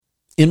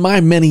In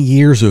my many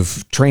years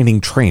of training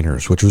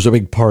trainers, which was a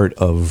big part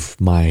of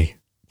my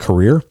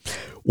career,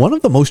 one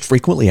of the most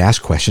frequently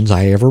asked questions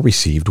I ever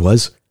received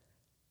was,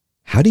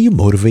 how do you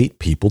motivate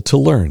people to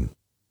learn?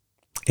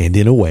 And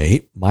in a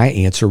way, my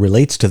answer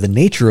relates to the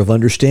nature of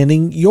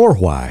understanding your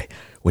why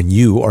when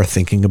you are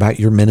thinking about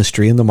your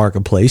ministry in the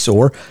marketplace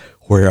or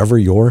wherever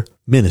your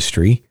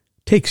ministry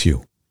takes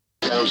you.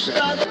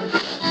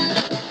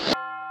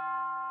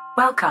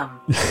 Welcome.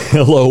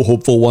 Hello,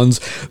 hopeful ones.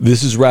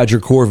 This is Roger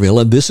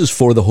Corville, and this is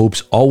for the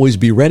Hope's Always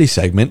Be Ready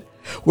segment,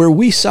 where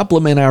we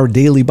supplement our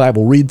daily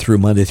Bible read-through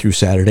Monday through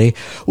Saturday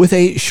with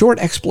a short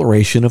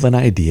exploration of an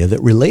idea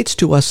that relates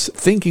to us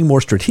thinking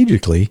more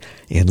strategically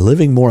and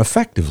living more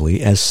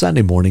effectively as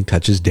Sunday morning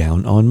touches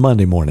down on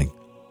Monday morning.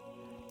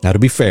 Now, to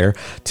be fair,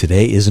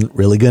 today isn't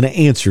really going to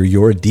answer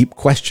your deep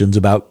questions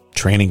about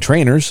training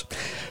trainers,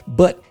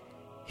 but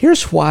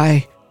here's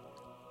why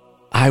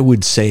I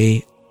would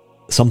say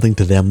something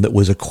to them that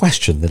was a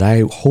question that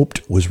I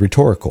hoped was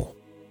rhetorical.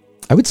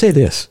 I would say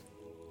this.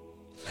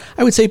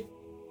 I would say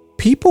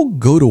people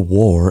go to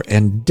war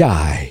and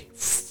die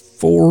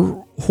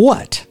for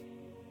what?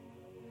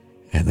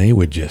 And they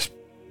would just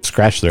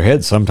scratch their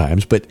heads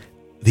sometimes, but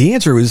the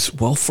answer is,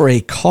 well, for a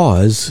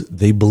cause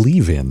they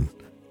believe in.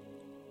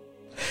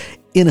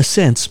 In a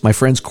sense, my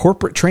friends,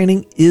 corporate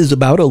training is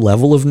about a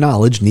level of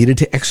knowledge needed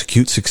to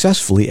execute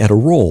successfully at a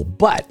role,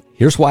 but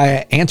here's why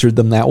I answered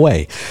them that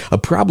way. A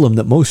problem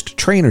that most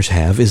trainers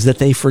have is that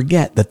they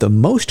forget that the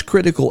most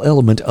critical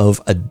element of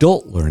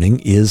adult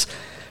learning is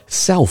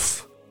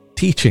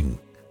self-teaching.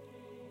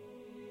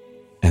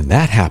 And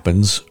that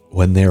happens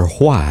when their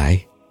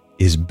why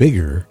is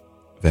bigger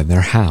than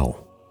their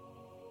how.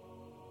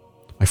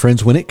 My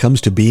friends, when it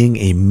comes to being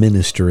a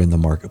minister in the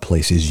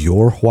marketplace, is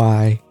your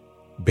why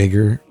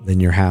bigger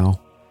than your how?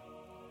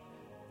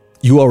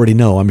 You already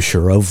know, I'm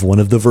sure, of one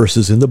of the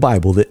verses in the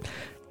Bible that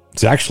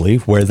it's actually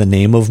where the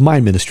name of my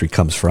ministry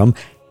comes from,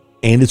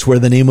 and it's where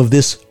the name of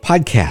this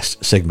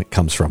podcast segment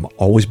comes from.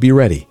 Always be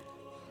ready.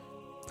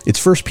 It's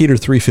 1 Peter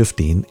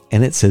 3:15,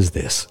 and it says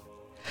this,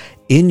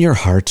 "In your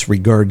hearts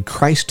regard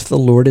Christ the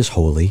Lord as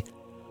holy,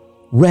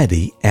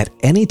 ready at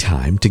any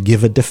time to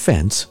give a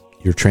defense,"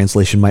 your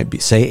translation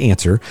might say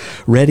answer,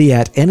 "ready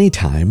at any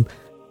time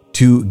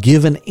to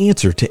give an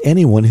answer to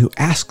anyone who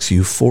asks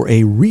you for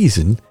a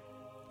reason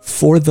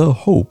for the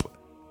hope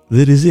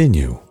that is in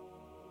you."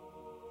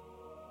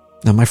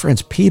 Now, my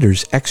friends,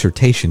 Peter's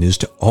exhortation is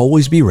to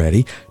always be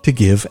ready to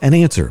give an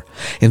answer.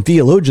 And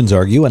theologians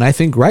argue, and I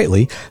think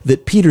rightly,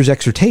 that Peter's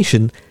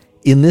exhortation,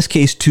 in this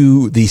case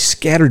to the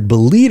scattered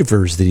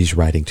believers that he's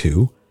writing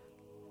to,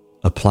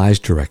 applies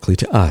directly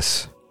to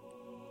us.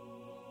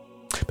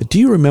 But do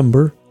you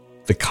remember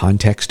the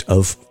context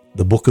of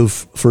the book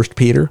of 1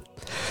 Peter?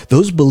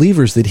 Those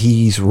believers that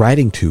he's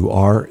writing to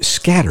are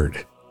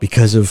scattered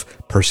because of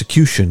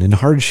persecution and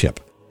hardship.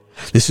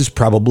 This is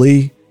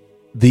probably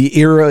the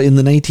era in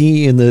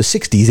the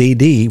 60s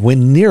AD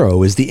when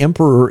Nero is the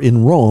emperor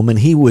in Rome, and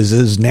he was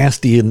as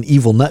nasty and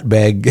evil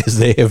nutbag as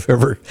they have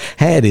ever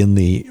had in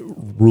the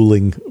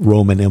ruling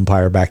Roman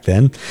Empire back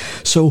then.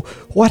 So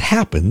what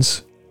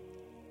happens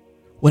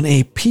when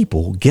a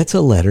people gets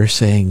a letter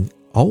saying,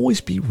 always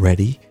be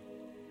ready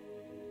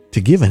to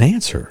give an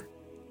answer?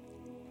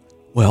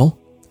 Well,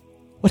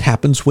 what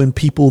happens when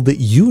people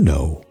that you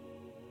know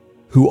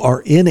who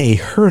are in a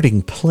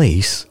hurting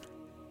place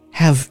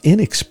have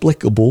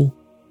inexplicable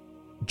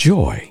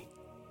joy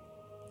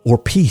or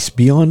peace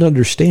beyond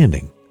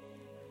understanding?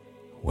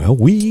 Well,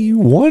 we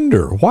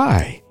wonder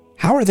why.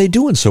 How are they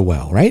doing so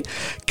well, right?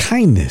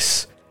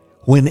 Kindness,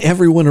 when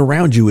everyone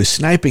around you is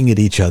sniping at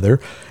each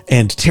other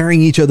and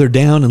tearing each other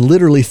down and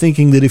literally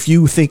thinking that if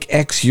you think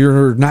X,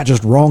 you're not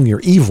just wrong, you're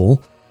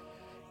evil,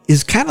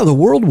 is kind of the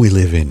world we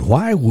live in.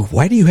 Why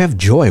do you have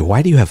joy?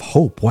 Why do you have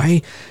hope?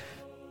 Why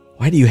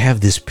do you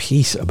have this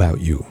peace about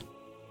you?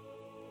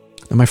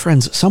 And my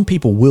friends, some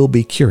people will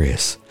be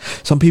curious.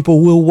 Some people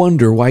will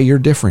wonder why you're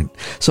different.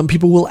 Some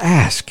people will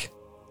ask.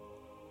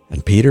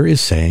 And Peter is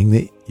saying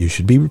that you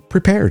should be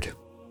prepared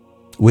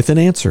with an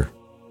answer.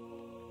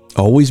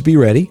 Always be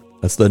ready.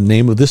 That's the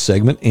name of this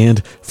segment.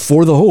 And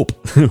for the hope.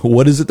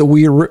 What is it that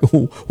we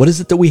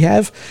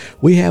have?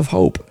 We have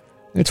hope.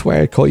 That's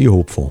why I call you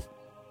hopeful.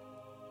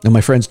 Now,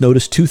 my friends,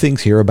 notice two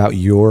things here about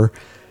your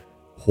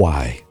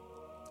why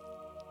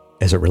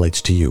as it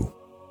relates to you.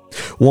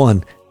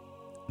 One,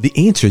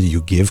 the answer that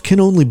you give can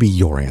only be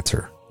your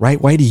answer,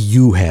 right? Why do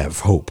you have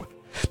hope?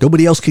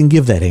 Nobody else can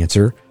give that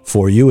answer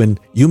for you, and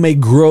you may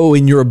grow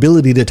in your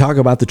ability to talk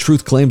about the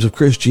truth claims of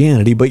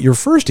Christianity, but your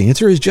first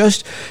answer is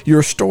just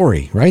your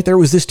story, right? There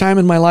was this time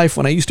in my life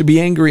when I used to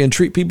be angry and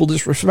treat people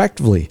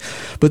disrespectfully,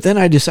 but then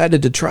I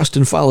decided to trust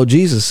and follow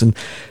Jesus, and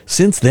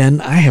since then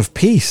I have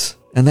peace,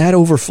 and that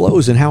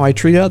overflows in how I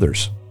treat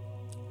others,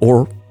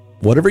 or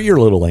whatever your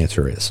little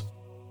answer is.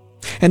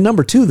 And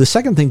number two, the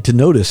second thing to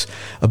notice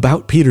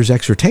about Peter's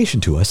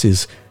exhortation to us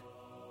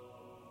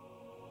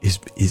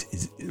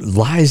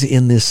lies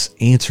in this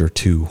answer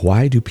to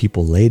why do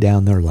people lay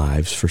down their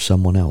lives for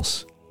someone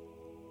else?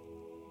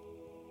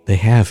 They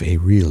have a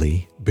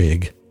really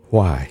big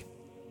why.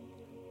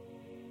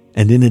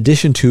 And in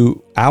addition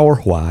to our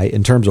why,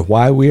 in terms of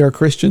why we are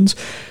Christians,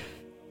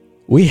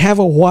 we have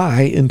a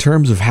why in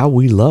terms of how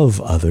we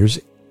love others,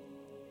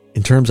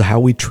 in terms of how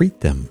we treat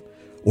them,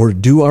 or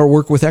do our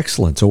work with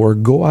excellence, or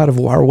go out of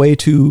our way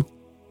to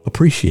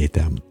appreciate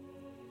them.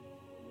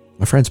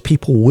 My friends,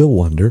 people will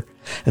wonder,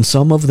 and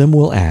some of them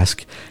will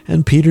ask,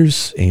 and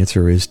Peter's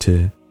answer is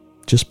to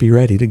just be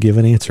ready to give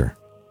an answer.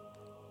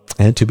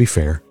 And to be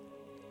fair,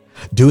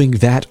 doing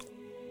that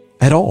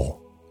at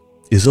all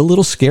is a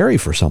little scary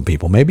for some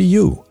people, maybe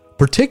you,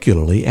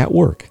 particularly at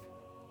work.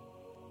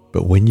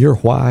 But when your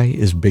why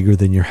is bigger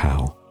than your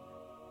how,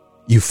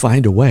 you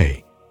find a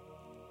way.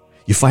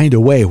 You find a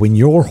way when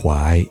your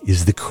why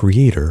is the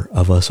creator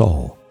of us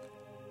all.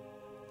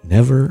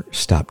 Never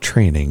stop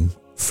training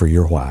for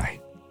your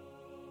why.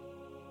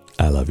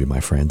 I love you, my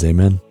friends.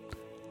 Amen.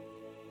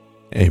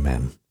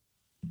 Amen.